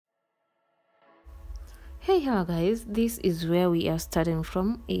Hey, hello guys, this is where we are starting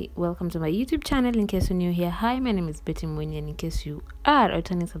from. Welcome to my YouTube channel. In case you're new here, hi, my name is Betty Mweni, and in case you are a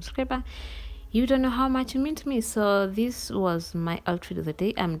returning subscriber, you don't know how much you mean to me. So this was my outfit of the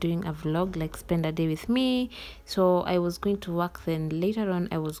day. I'm doing a vlog, like spend a day with me. So I was going to work, then later on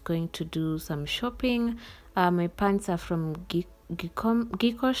I was going to do some shopping. My pants are from Gikomba.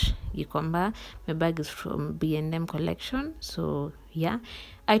 My bag is from B&M collection. So yeah,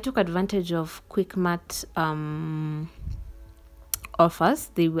 I took advantage of Quick Mart offers.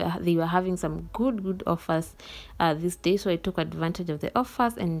 They were having some good offers this day, so I took advantage of the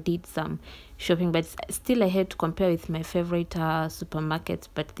offers and did some shopping. But still I had to compare with my favorite supermarket,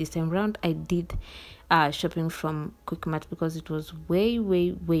 but this time round I did shopping from Quick Mart because it was way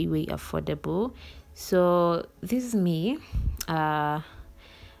affordable. So this is me after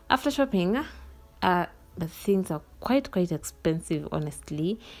shopping. But things are quite expensive,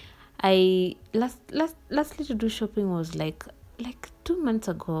 honestly. I lastly to do shopping was like 2 months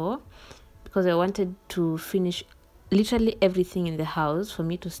ago, because I wanted to finish literally everything in the house for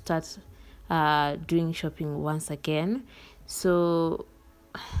me to start doing shopping once again. So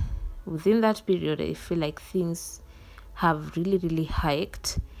within that period I feel like things have really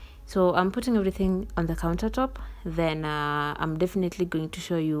hiked. So I'm putting everything on the countertop, then I'm definitely going to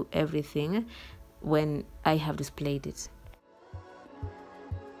show you everything when I have displayed it.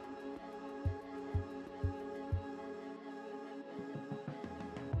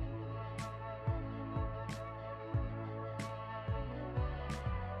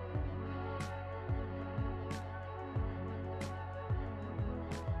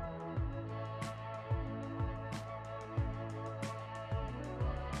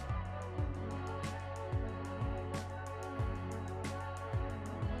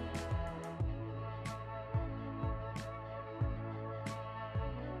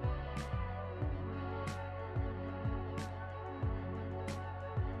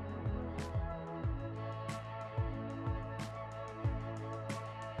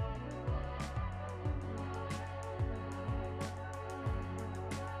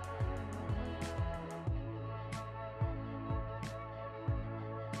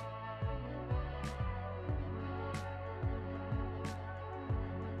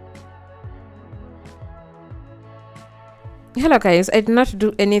 Hello guys, I did not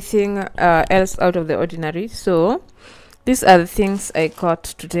do anything else out of the ordinary, so these are the things I got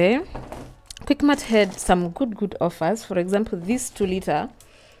today. Quick Mart had some good offers. For example, this 2-liter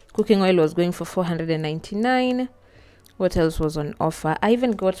cooking oil was going for 499. What else was on offer? I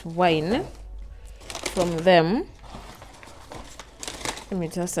even got wine from them. Let me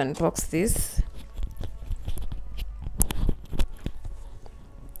just unbox this.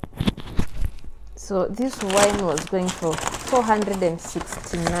 So this wine was going for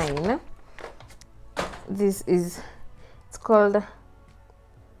 469. This is, it's called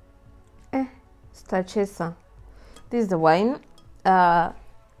Stachesa. This is the wine. This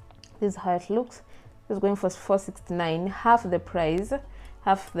is how it looks. It's going for 469, half the price,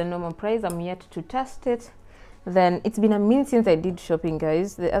 half the normal price. I'm yet to test it. Then it's been a minute since I did shopping,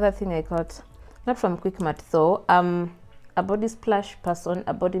 guys. The other thing I got, not from Quick Mart though, a body splash person,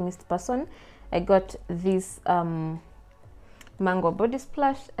 a body mist person. I got this mango body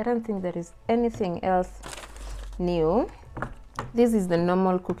splash. I don't think there is anything else new. This is the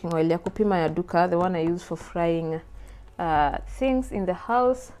normal cooking oil ya kupima ya duka, the one I use for frying things in the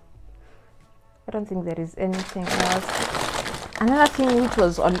house. I don't think there is anything else. Another thing which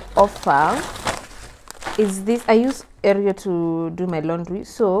was on offer is this. I use area to do my laundry,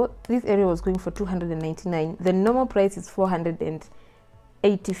 so this area was going for 299. The normal price is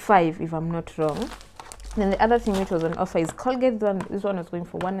 485 if I'm not wrong. Then the other thing which was on offer is Colgate. This one was going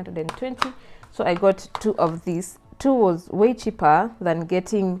for 120, so I got 2 of these. 2 was way cheaper than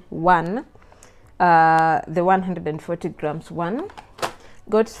getting one, the 140 grams one.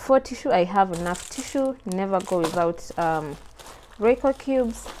 Got 4 tissue. I have enough tissue, never go without Reiko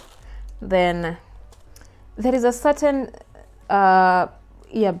cubes. Then there is a certain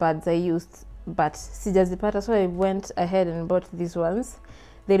earbuds I used, but sijazipata, so I went ahead and bought these ones.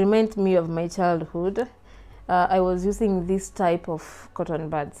 They remind me of my childhood. I was using this type of cotton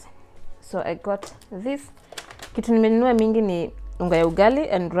buds, so I got this. Kitu nimenunua mingi ni unga ya ugali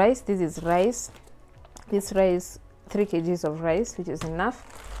and rice. This is rice. This rice, 3 kgs of rice, which is enough.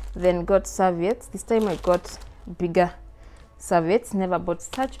 Then got serviettes. This time I got bigger serviettes. Never bought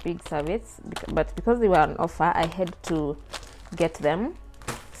such big serviettes, but because they were on offer, I had to get them.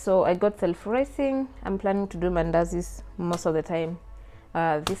 So I got self-rising. I'm planning to do mandazis most of the time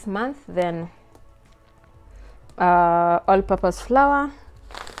this month. Then all-purpose flour.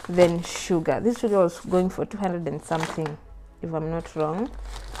 then sugar. This sugar was going for 200 and something, if I'm not wrong.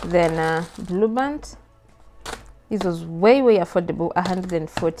 Then Blue Band, this was way affordable,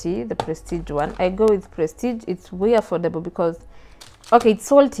 140, the Prestige one. I go with Prestige. It's way affordable because, okay, it's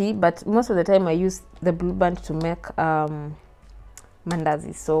salty, but most of the time I use the Blue Band to make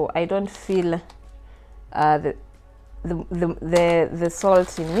mandazi, so I don't feel the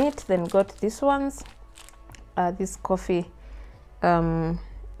salt in it. Then got these ones, this coffee,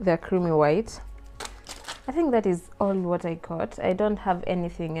 they're creamy white. I think that is all what I got. I don't have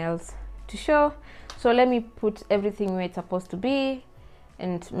anything else to show, so let me put everything where it's supposed to be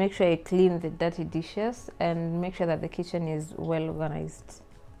and make sure I clean the dirty dishes and make sure that the kitchen is well organized.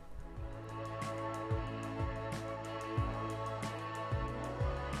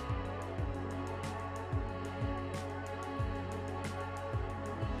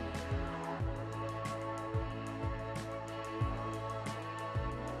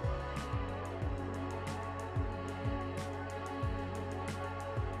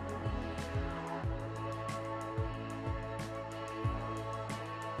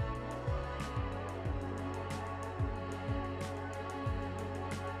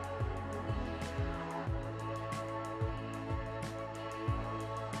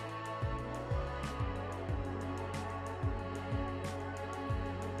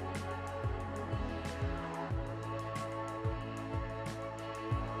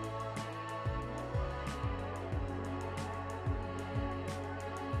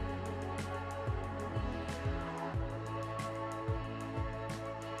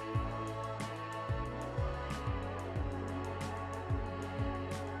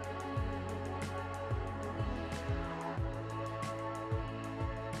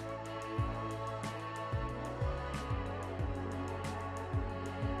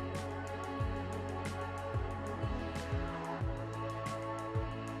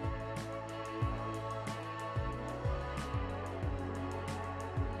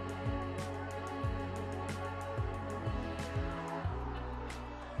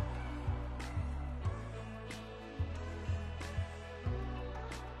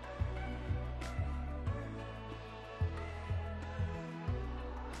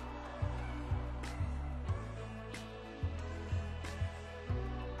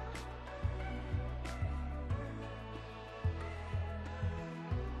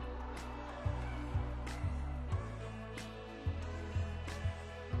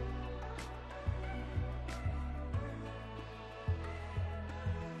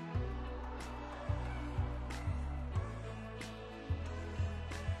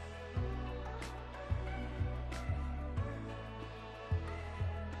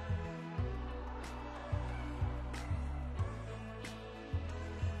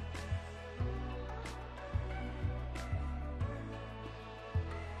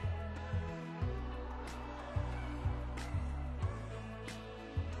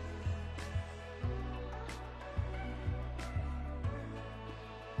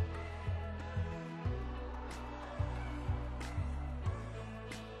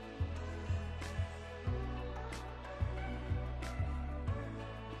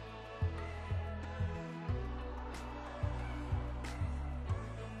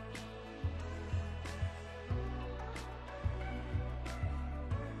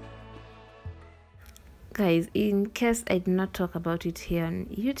 Guys, in case I did not talk about it here on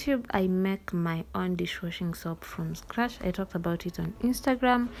YouTube, I make my own dishwashing soap from scratch. I talked about it on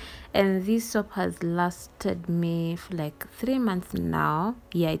Instagram, and this soap has lasted me for like 3 months now.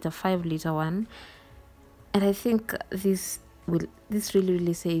 Yeah, it's a 5-liter one, and I think this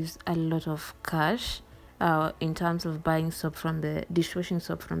really saves a lot of cash in terms of buying soap from the dishwashing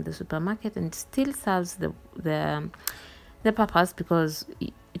soap from the supermarket, and still serves the purpose because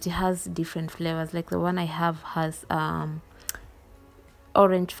it has different flavors. Like the one I have has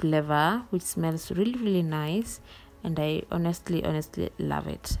orange flavor, which smells really nice, and I honestly love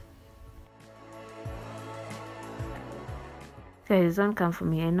it. Guys, don't come for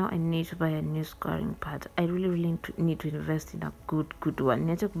me. I know I need to buy a new scouring pad. I really need to invest in a good one. I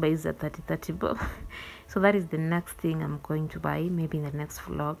need to buy the 30 bob. So that is the next thing I'm going to buy. Maybe in the next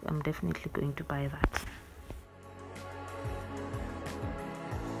vlog I'm definitely going to buy that.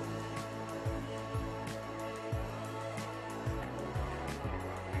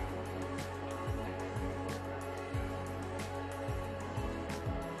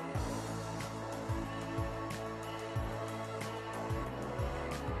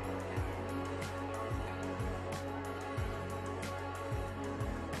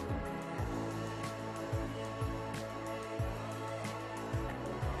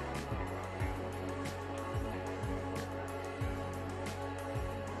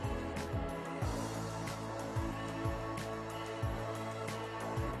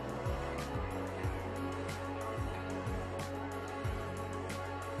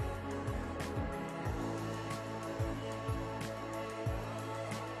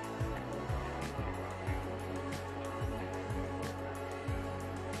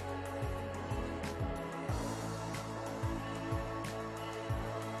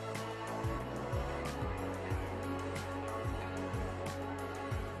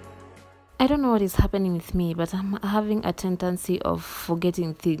 I don't know what is happening with me, but I'm having a tendency of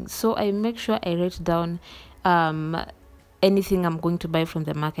forgetting things. So I make sure I write down anything I'm going to buy from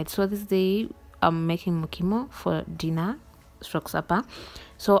the market. So this day I'm making mukimo for dinner stroke supper.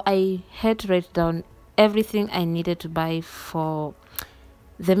 So I had to write down everything I needed to buy for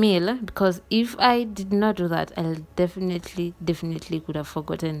the meal, because if I did not do that, I'll definitely could have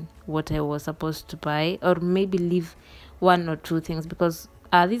forgotten what I was supposed to buy, or maybe leave one or two things, because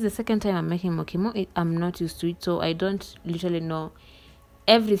this is the second time I'm making mukimo. I'm not used to it, so I don't literally know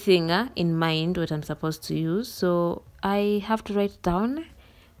everything in mind what I'm supposed to use. So I have to write down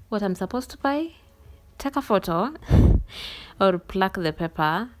what I'm supposed to buy, take a photo or pluck the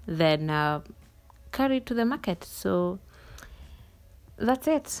pepper, then carry it to the market. So that's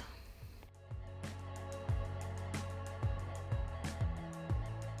it.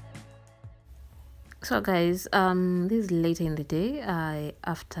 So guys, this is later in the day.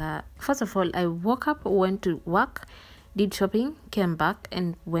 First of all, I woke up, went to work, did shopping, came back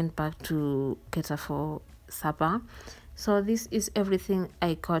and went back to cater for supper. So this is everything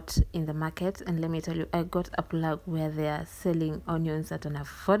I got in the market, and let me tell you, I got a plug where they are selling onions at an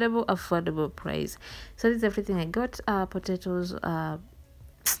affordable price. So this is everything I got: potatoes,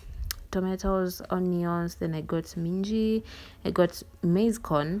 tomatoes, onions. Then I got minji. I got maize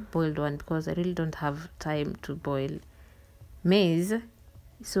corn, boiled one, because I really don't have time to boil maize.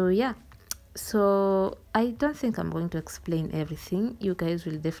 So yeah, so I don't think I'm going to explain everything. You guys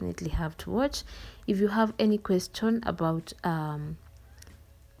will definitely have to watch. If you have any question about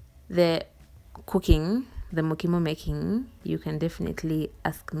the cooking, the mukimo making, you can definitely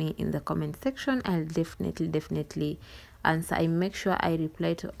ask me in the comment section. I'll definitely answer. I make sure I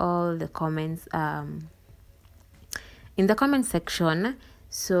reply to all the comments in the comment section.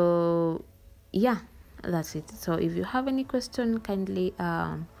 So yeah, that's it. So if you have any question, kindly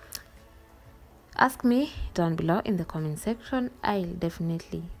ask me down below in the comment section. I'll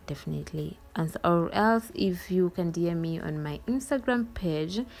definitely answer. Or else, if you can DM me on my Instagram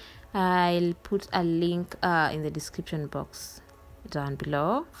page, I'll put a link in the description box down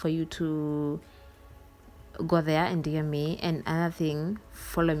below for you to go there and DM me. And another thing,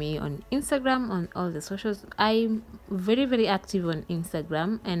 follow me on Instagram, on all the socials. I'm very active on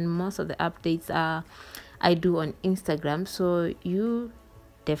Instagram, and most of the updates I do on Instagram, so you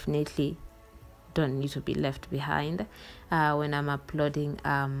definitely don't need to be left behind when I'm uploading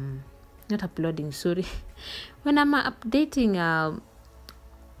not uploading, sorry, when I'm updating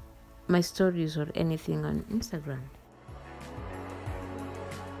my stories or anything on Instagram.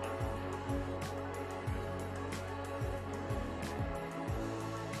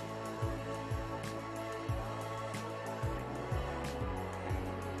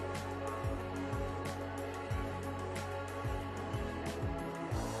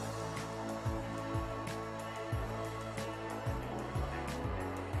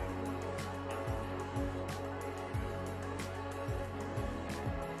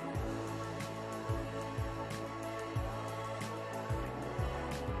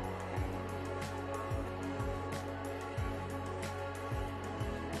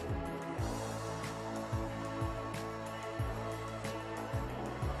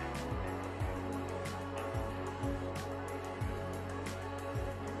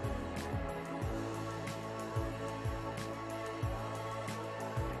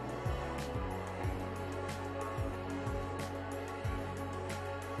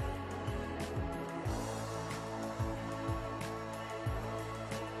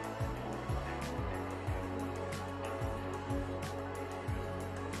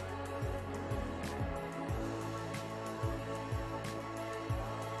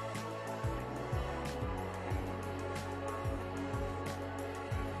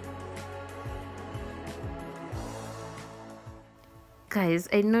 Guys,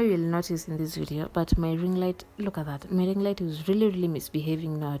 I know you'll notice in this video, but my ring light, look at that, my ring light is really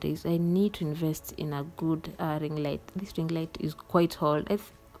misbehaving nowadays. I need to invest in a good ring light. This ring light is quite old.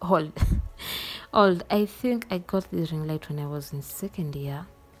 Old. I think I got this ring light when I was in second year.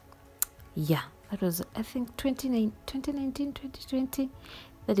 Yeah, that was, I think, 2019, 2020.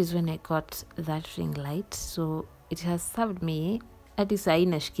 That is when I got that ring light. So it has served me. Hadi saa hii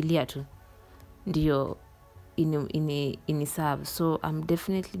nashikilia tu ndio in serve. So I'm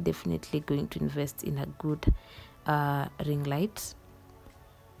definitely going to invest in a good ring light.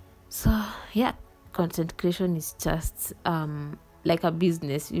 So yeah, content creation is just like a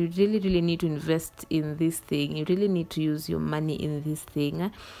business. You really need to invest in this thing. You really need to use your money in this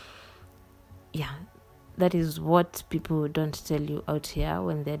thing. Yeah, that is what people don't tell you out here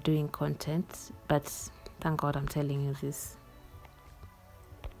when they're doing content, but thank God I'm telling you this.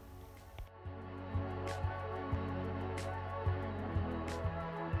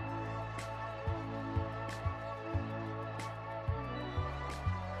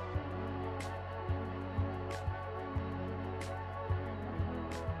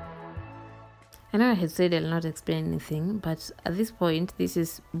 I know I had said I'll not explain anything, but at this point, this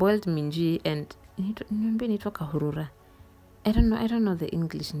is boiled minji and kahurura. I don't know the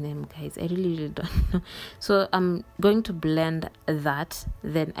English name, guys. I really don't know. So I'm going to blend that.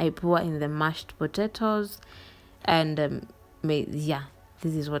 Then I pour in the mashed potatoes, and yeah,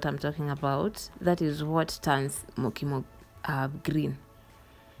 this is what I'm talking about. That is what turns mukimo green.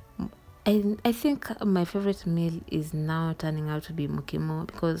 I think my favorite meal is now turning out to be mukimo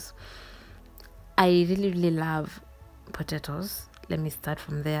because I really love potatoes. Let me start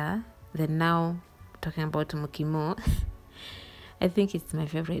from there. Then now talking about mukimo, I think it's my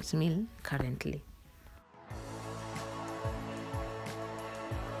favorite meal currently.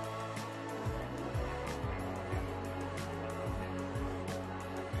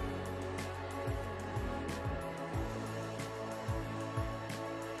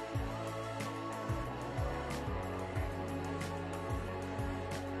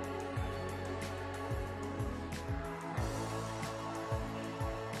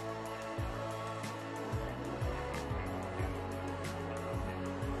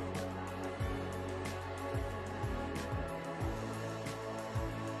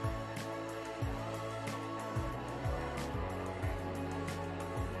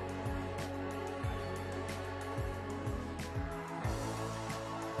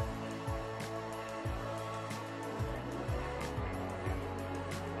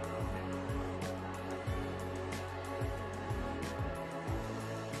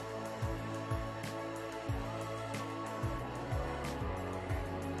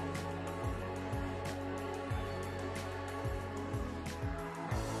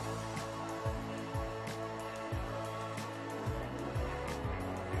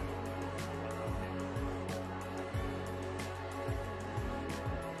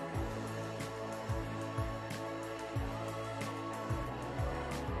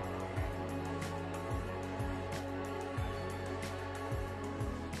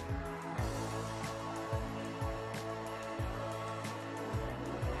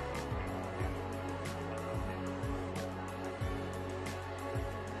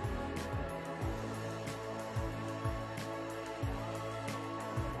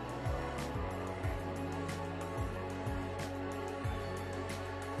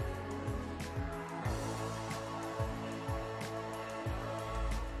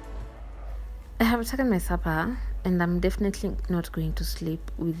 I have taken my supper and I'm definitely not going to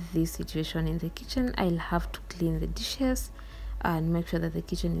sleep with this situation in the kitchen. I'll have to clean the dishes and make sure that the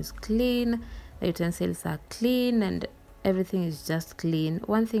kitchen is clean, the utensils are clean, and everything is just clean.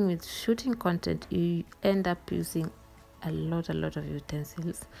 One thing with shooting content, you end up using a lot of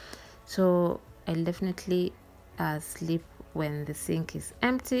utensils. So I'll definitely sleep when the sink is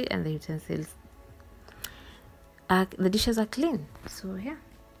empty and the utensils the dishes are clean. So yeah.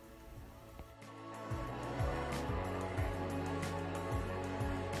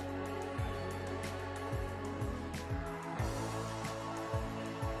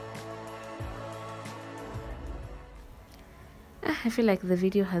 I feel like the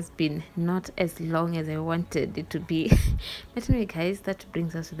video has been not as long as I wanted it to be. But anyway, guys, that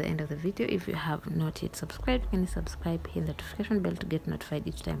brings us to the end of the video. If you have not yet subscribed, can you subscribe, hit the notification bell to get notified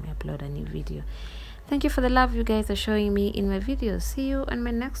each time I upload a new video. Thank you for the love you guys are showing me in my videos. See you on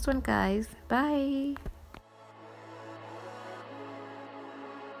my next one, guys. Bye.